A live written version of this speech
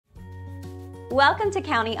Welcome to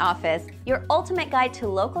County Office, your ultimate guide to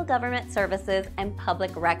local government services and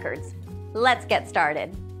public records. Let's get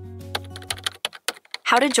started.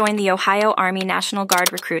 How to join the Ohio Army National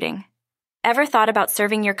Guard recruiting. Ever thought about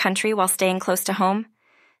serving your country while staying close to home?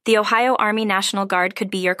 The Ohio Army National Guard could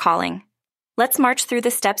be your calling. Let's march through the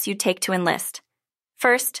steps you'd take to enlist.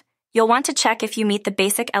 First, you'll want to check if you meet the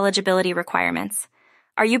basic eligibility requirements.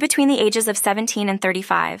 Are you between the ages of 17 and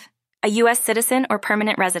 35? A U.S. citizen or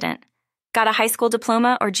permanent resident? Got a high school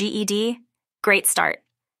diploma or GED? Great start.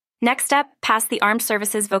 Next step, pass the Armed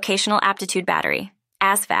Services Vocational Aptitude Battery,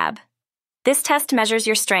 ASVAB. This test measures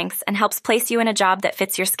your strengths and helps place you in a job that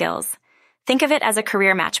fits your skills. Think of it as a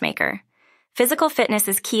career matchmaker. Physical fitness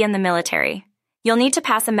is key in the military. You'll need to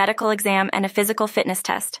pass a medical exam and a physical fitness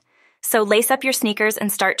test. So lace up your sneakers and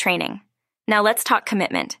start training. Now let's talk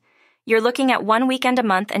commitment. You're looking at 1 weekend a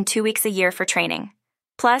month and 2 weeks a year for training.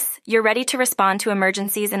 Plus, you're ready to respond to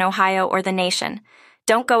emergencies in Ohio or the nation.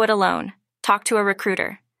 Don't go it alone. Talk to a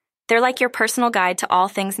recruiter. They're like your personal guide to all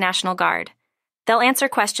things National Guard. They'll answer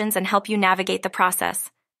questions and help you navigate the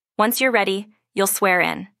process. Once you're ready, you'll swear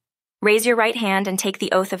in. Raise your right hand and take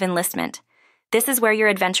the Oath of Enlistment. This is where your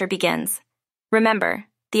adventure begins. Remember,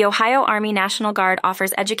 the Ohio Army National Guard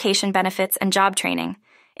offers education benefits and job training.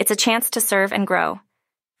 It's a chance to serve and grow.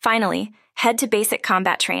 Finally, head to basic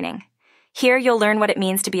combat training. Here you'll learn what it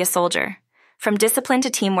means to be a soldier. From discipline to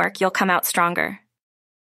teamwork, you'll come out stronger.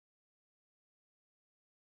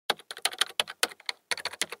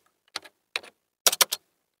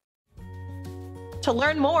 To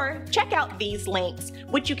learn more, check out these links,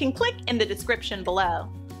 which you can click in the description below.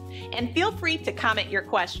 And feel free to comment your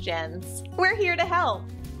questions. We're here to help.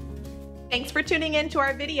 Thanks for tuning in to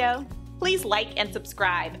our video. Please like and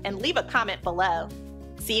subscribe and leave a comment below.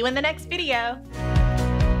 See you in the next video.